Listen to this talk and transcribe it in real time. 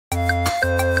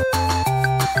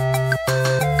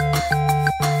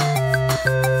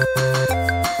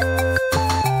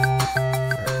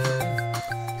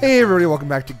Hey everybody, welcome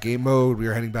back to game mode. We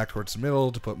are heading back towards the middle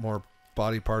to put more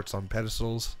body parts on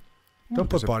pedestals. Don't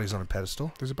put bodies on a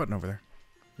pedestal. There's a button over there.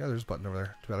 Yeah, there's a button over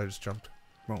there. Too bad I just jumped.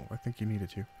 Well, I think you needed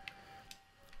to.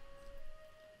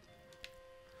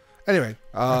 Anyway,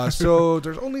 so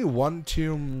there's only one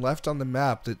tomb left on the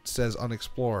map that says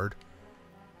unexplored.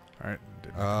 Alright.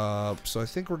 So I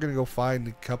think we're going to go find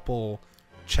a couple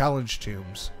challenge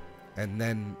tombs and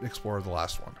then explore the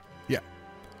last one. Yeah.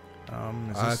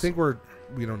 I think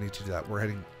we don't need to do that. We're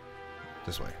heading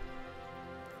this way.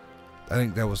 I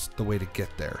think that was the way to get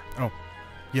there. Oh,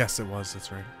 yes, it was.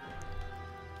 That's right.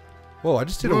 Whoa, I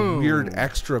just did a weird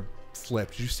extra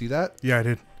flip. Did you see that? Yeah, I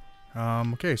did.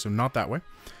 Okay, so not that way.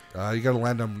 You got to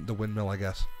land on the windmill, I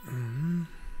guess. Mm-hmm.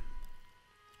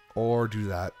 Or do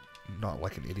that. Not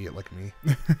like an idiot like me.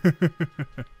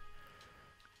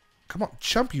 Come on,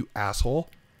 jump, you asshole.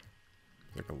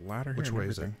 There's like a ladder here. Which way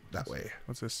is it? That way.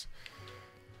 What's this?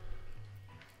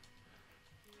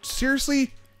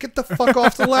 Seriously? Get the fuck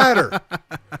off the ladder.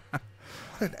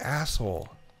 What an asshole.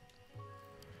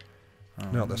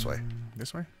 No, this way.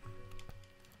 This way?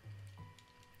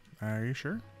 Are you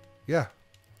sure? Yeah.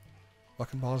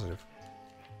 Fucking positive.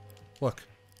 Look.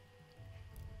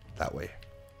 That way.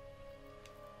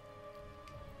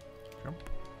 Jump.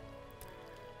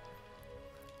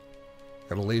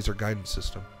 Got a laser guidance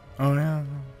system. Oh, yeah.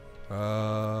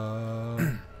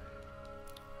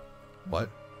 What?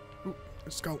 Ooh,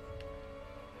 a skull.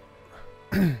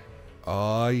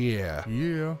 Oh, yeah.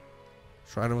 Yeah.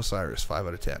 Shrine of Osiris, 5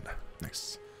 out of 10.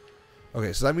 Nice.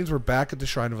 Okay, so that means we're back at the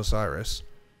Shrine of Osiris.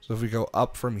 So if we go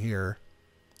up from here,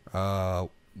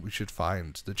 we should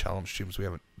find the challenge tombs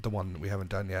the one that we haven't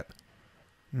done yet.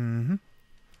 Mm-hmm.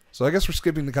 So I guess we're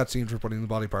skipping the cutscene for putting the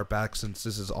body part back since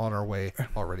this is on our way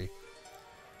already.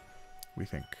 We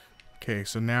think. Okay,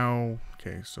 so now...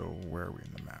 Okay, so where are we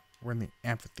in the map? We're in the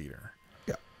amphitheater.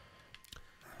 Yeah.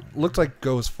 Looks like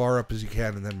go as far up as you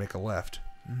can and then make a left.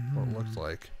 Mm-hmm. What it looks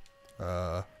like.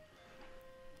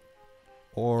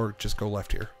 Or just go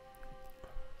left here.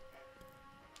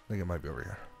 I think it might be over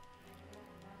here.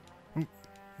 Ooh,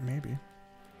 maybe.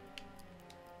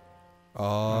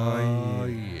 Oh,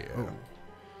 yeah. Oh.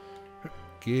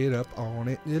 Get up on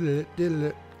it. Diddle it, diddle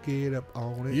it. Get up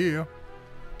on it. Yeah.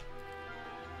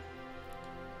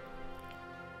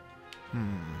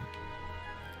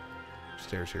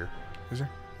 Stairs here. Is there?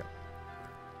 Yeah.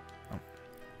 Oh.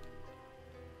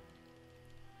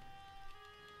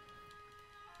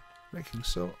 Making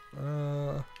so...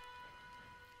 I'm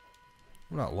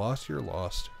not lost. You're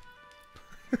lost.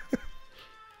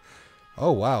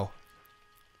 Oh, wow.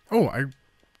 Oh, I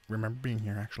remember being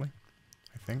here, actually.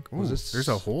 I think. Ooh, there's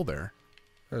a hole there.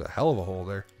 There's a hell of a hole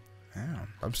there. Yeah.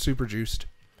 I'm super juiced.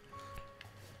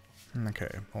 Okay,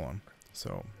 hold on.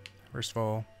 So, first of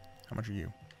all, how much are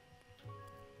you?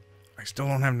 I still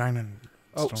don't have 9 and...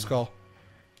 Oh, skull.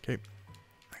 Okay.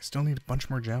 I still need a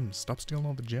bunch more gems. Stop stealing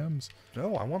all the gems.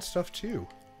 No, I want stuff too.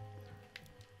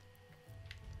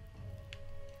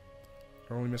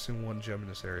 We're only missing 1 gem in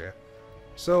this area.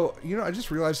 So, you know, I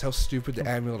just realized how stupid the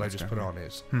amulet I just put on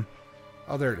is.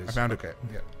 Oh, there it is. I found it. Okay,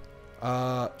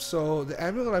 yeah. So, the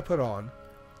amulet I put on,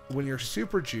 when you're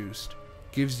super juiced,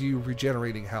 gives you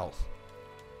regenerating health.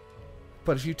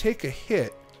 But if you take a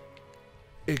hit,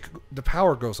 the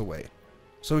power goes away.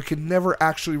 So it can never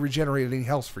actually regenerate any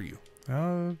health for you.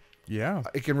 Yeah.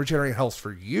 It can regenerate health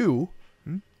for you,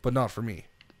 but not for me.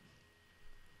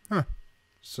 Huh.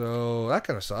 So that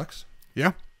kind of sucks.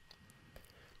 Yeah.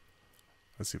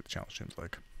 Let's see what the challenge tomb's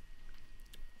like.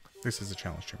 This is a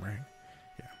challenge tomb, right?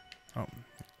 Yeah. Oh.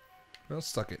 Well,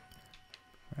 stuck it.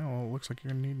 Well, it looks like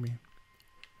you're gonna need me.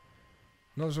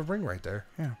 No, there's a ring right there.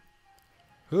 Yeah.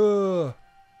 I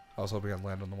was hoping I'd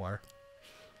land on the wire.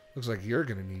 Looks like you're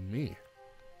gonna need me.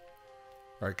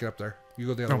 Alright, get up there. You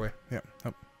go the other way. Yeah.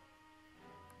 Up.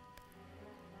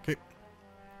 Okay.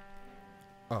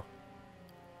 Oh.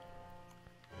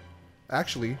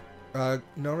 Actually,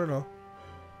 no.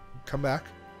 Come back.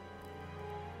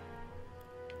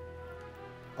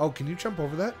 Oh, can you jump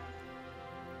over that?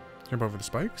 Jump over the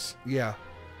spikes? Yeah.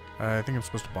 I think I'm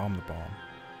supposed to bomb the bomb.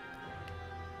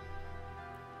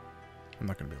 I'm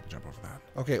not going to be able to jump over that.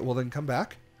 Okay, well then come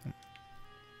back. So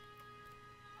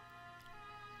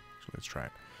let's try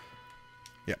it.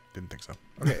 Yeah, didn't think so.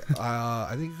 Okay,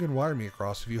 I think you can wire me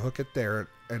across if you hook it there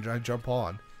and I jump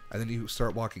on, and then you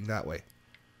start walking that way.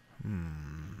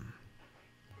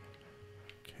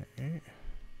 Okay.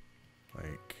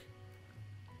 Like...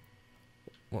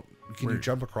 Well, can you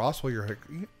jump across while you're...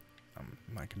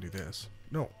 I can do this.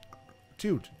 No.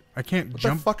 Dude. I can't What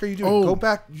jump... the fuck are you doing? Oh. Go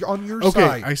back on your Okay,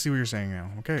 side. I see what you're saying now.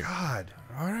 Okay. God.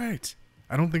 All right.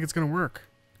 I don't think it's going to work.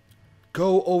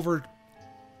 Go over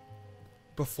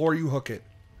before you hook it.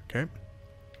 Okay.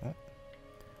 Well,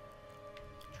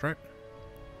 let's try it.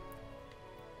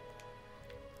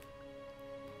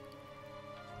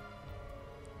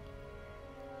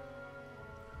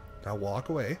 Now walk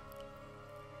away.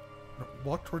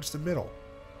 Walk towards the middle.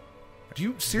 Do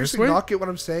you seriously way? not get what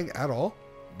I'm saying at all?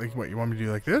 Like, what, you want me to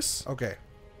do like this? Okay.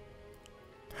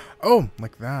 Oh,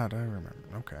 like that. I remember.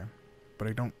 Okay. But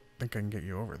I don't think I can get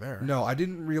you over there. No, I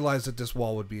didn't realize that this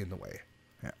wall would be in the way.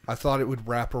 Yeah. I thought it would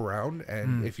wrap around,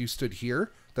 and if you stood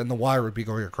here, then the wire would be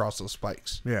going across those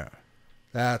spikes. Yeah.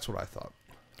 That's what I thought.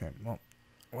 Okay, well,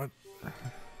 what?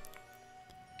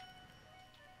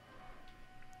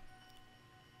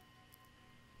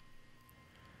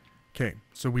 Okay,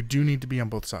 so we do need to be on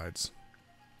both sides.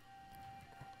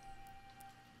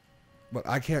 But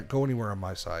I can't go anywhere on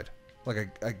my side.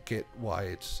 Like, I get why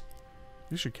it's...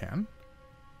 Yes, you can.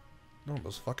 No,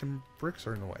 those fucking bricks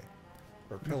are in the way.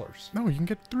 Or pillars. No, you can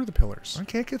get through the pillars. I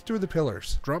can't get through the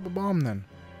pillars. Drop a bomb then.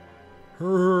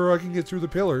 I can get through the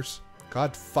pillars.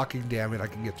 God fucking damn it, I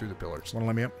can get through the pillars. Want to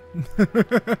let me up?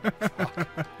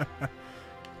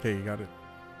 Okay, you got it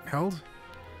held?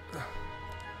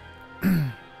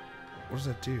 What does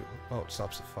that do? Oh, it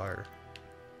stops the fire.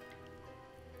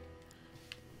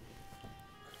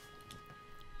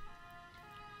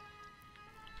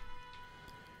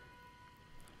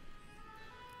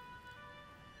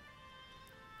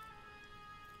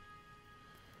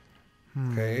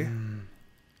 Okay.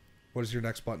 What does your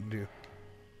next button do?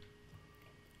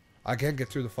 I can't get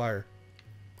through the fire.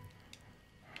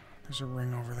 There's a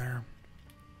ring over there.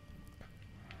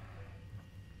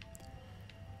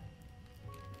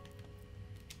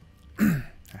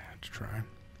 I had to try.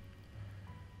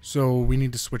 So we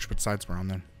need to switch what sides we're on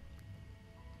then.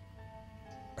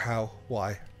 How?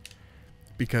 Why?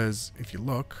 Because if you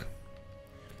look,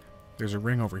 there's a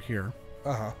ring over here.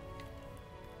 Uh-huh.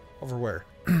 Over where?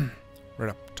 Right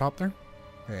up top there.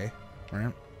 Hey.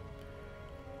 Right.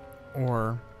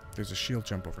 Or there's a shield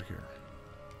jump over here.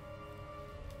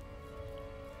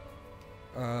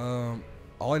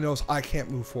 All I know is I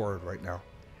can't move forward right now.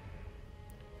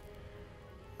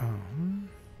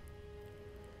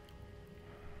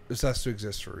 This has to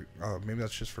exist for... maybe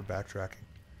that's just for backtracking.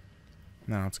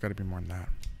 No, it's got to be more than that.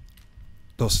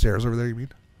 Those stairs over there, you mean?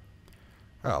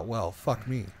 Oh, well, fuck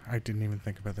me. I didn't even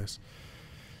think about this.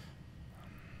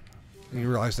 You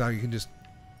realize now you can just...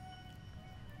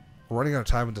 We're running out of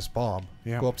time with this bomb.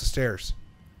 Yeah. Go up the stairs.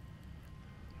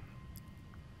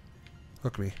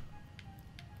 Hook me.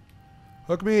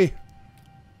 Hook me!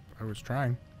 I was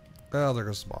trying. Oh, there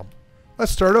goes the bomb.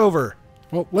 Let's start over!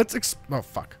 Well, let's oh,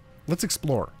 fuck. Let's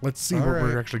explore. Let's see what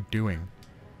we're actually doing.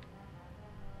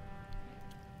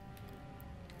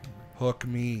 Hook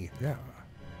me. Yeah.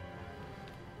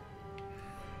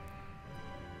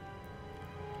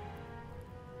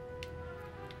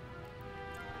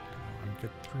 Come on,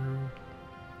 get through.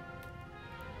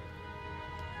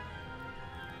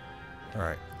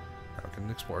 Alright. Now we can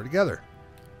explore together.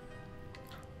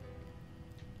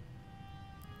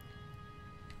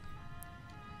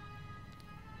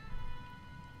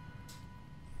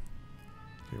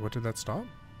 Okay, what did that stop?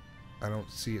 I don't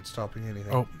see it stopping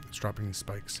anything. Oh, it's dropping these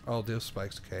spikes. Oh, those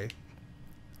spikes, okay.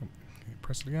 Oh, can you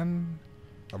press it again?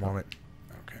 I'm on it.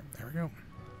 Okay, there we go.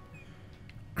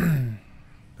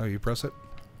 Oh, you press it?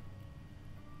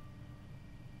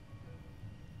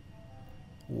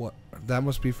 What? That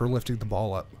must be for lifting the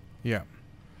ball up. Yeah,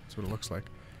 that's what it looks like.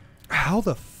 How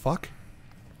the fuck?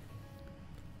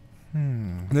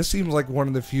 This seems like one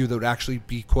of the few that would actually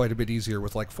be quite a bit easier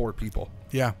with like 4 people.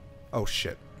 Yeah. Oh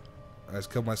shit. I just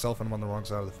killed myself and I'm on the wrong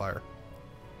side of the fire.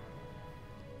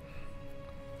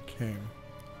 Okay.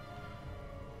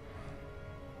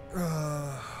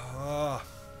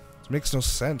 This makes no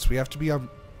sense. We have to be on...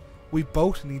 We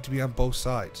both need to be on both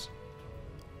sides.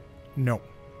 No.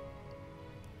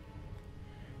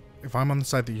 If I'm on the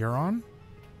side that you're on...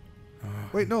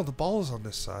 Wait, no, the ball is on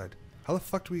this side. How the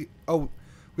fuck do we... Oh,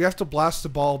 we have to blast the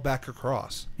ball back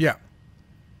across. Yeah.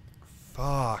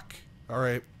 Fuck.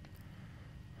 Alright.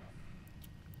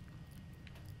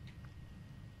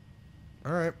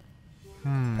 Alright.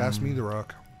 Pass me the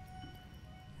rock.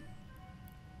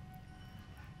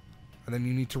 And then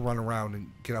you need to run around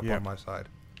and get up on my side.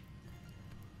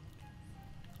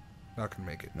 Not gonna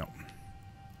make it. No.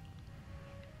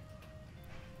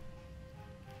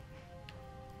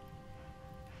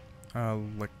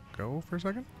 Let go for a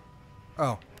second?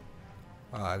 Oh.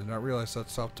 I did not realize that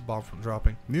stopped the bomb from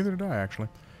dropping. Neither did I, actually.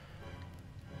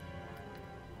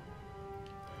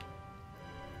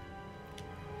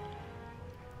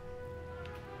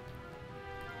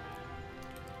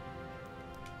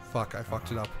 Fuck, I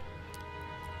fucked it up.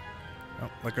 Oh,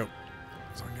 let go.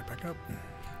 So I can get back up.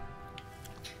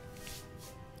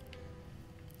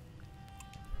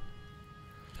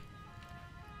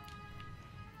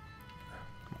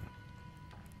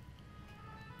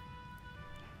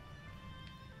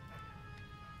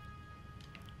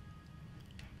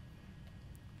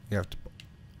 You have to...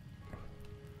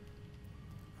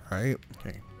 Alright.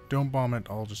 Okay. Don't bomb it.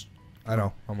 I'll just... I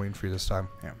know. I'm waiting for you this time.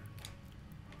 Yeah.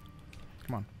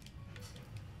 Come on.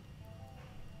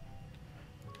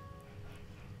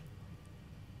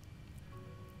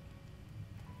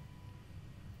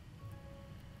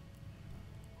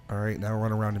 Alright, now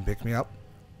run around and pick me up.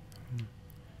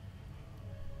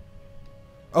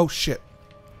 Oh, shit.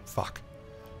 Fuck.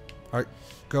 Alright,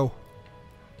 go.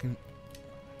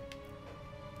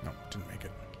 No, didn't make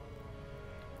it.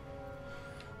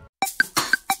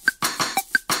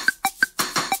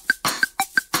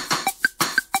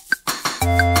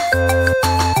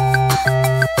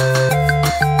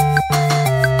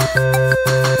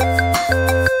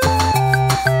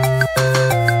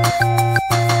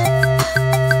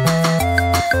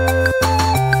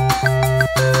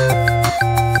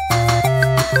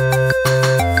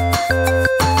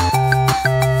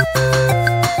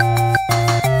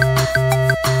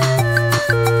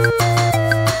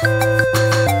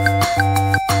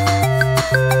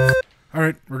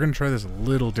 Alright, we're going to try this a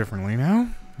little differently now.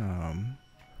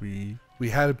 We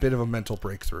had a bit of a mental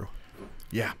breakthrough.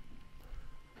 Yeah.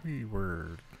 We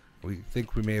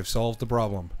think we may have solved the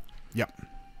problem. Yep.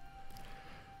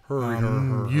 Hurry.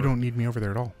 You don't need me over there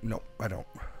at all. No, I don't.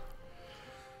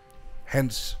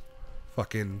 Hence,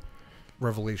 fucking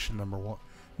revelation number 1.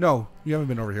 No, you haven't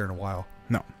been over here in a while.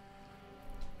 No.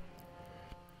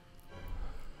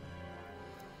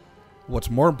 What's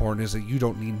more important is that you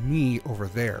don't need me over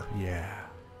there. Yeah.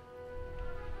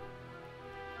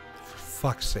 For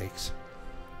fuck's sakes.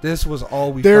 This was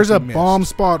all we There's a fucking missed. bomb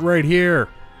spot right here.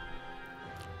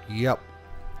 Yep.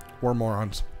 We're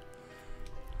morons.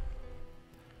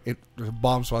 There's a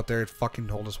bomb spot there. It fucking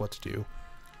told us what to do.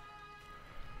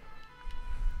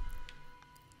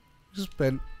 We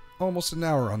spent almost an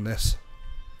hour on this.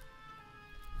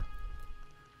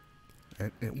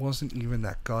 And it wasn't even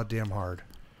that goddamn hard.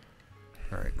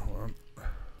 Alright, hold on.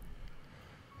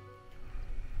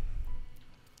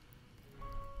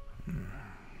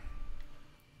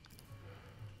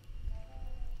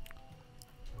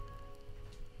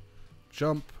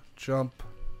 Jump, jump.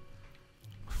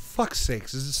 For fuck's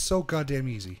sakes, this is so goddamn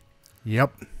easy.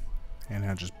 Yep. And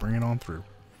now just bring it on through.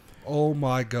 Oh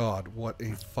my god, what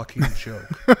a fucking joke.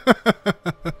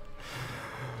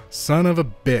 Son of a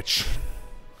bitch.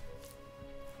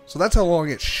 So that's how long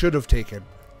it should have taken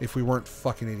if we weren't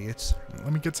fucking idiots.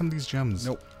 Let me get some of these gems.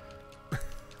 Nope.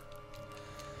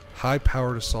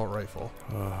 High-powered assault rifle.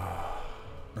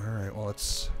 Alright, well,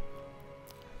 it's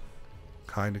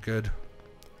kind of good.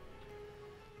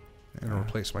 I'm going to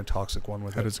replace my toxic one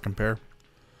with How it. does it compare?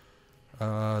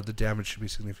 The damage should be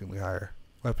significantly higher.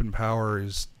 Weapon power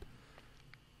is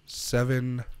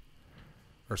 7...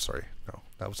 Or, sorry, no,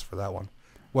 that was for that one.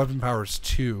 Weapon power is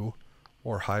 2,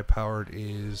 or high-powered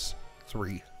is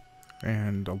 3.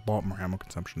 And a lot more ammo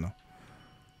consumption, though.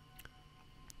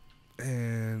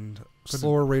 And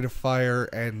slower rate of fire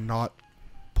and not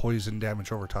poison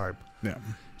damage over time. Yeah.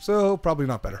 So, probably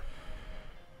not better.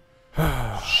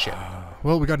 Shit.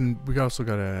 Well, we also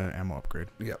got an ammo upgrade.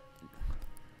 Yep.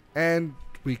 And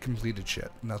we completed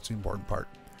shit, and that's the important part.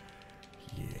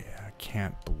 Yeah, I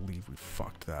can't believe we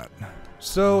fucked that.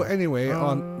 So, anyway,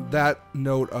 on that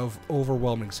note of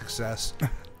overwhelming success,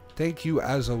 thank you,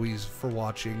 as always, for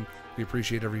watching. We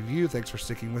appreciate every view. Thanks for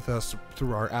sticking with us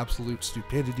through our absolute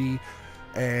stupidity.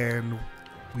 And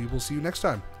we will see you next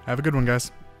time. Have a good one,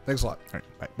 guys. Thanks a lot. All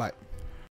right, bye. Bye.